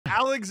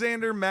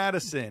Alexander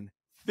Mattison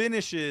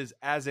finishes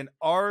as an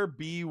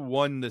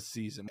RB1 this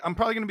season. I'm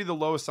probably going to be the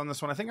lowest on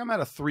this one. I think I'm at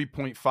a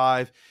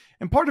 3.5.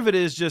 And part of it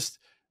is just,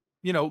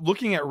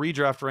 looking at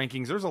redraft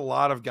rankings, there's a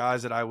lot of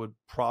guys that I would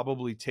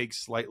probably take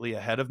slightly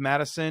ahead of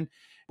Mattison.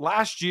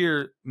 Last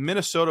year,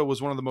 Minnesota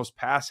was one of the most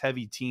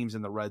pass-heavy teams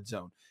in the red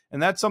zone.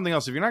 And that's something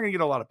else. If you're not going to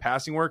get a lot of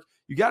passing work,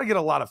 you got to get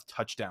a lot of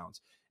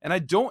touchdowns. And I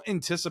don't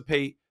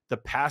anticipate the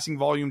passing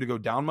volume to go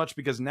down much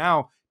because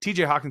now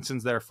TJ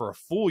Hawkinson's there for a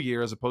full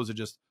year as opposed to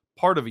just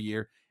part of a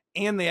year.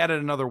 And they added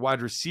another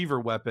wide receiver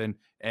weapon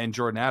and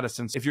Jordan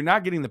Addison. So if you're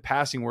not getting the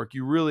passing work,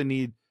 you really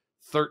need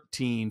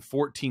 13,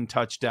 14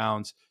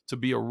 touchdowns to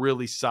be a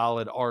really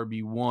solid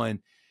RB1.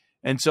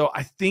 And so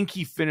I think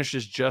he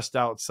finishes just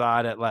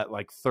outside at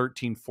like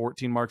 13,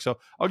 14 mark. So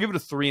I'll give it a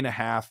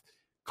 3.5.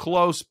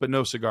 Close, but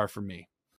no cigar for me.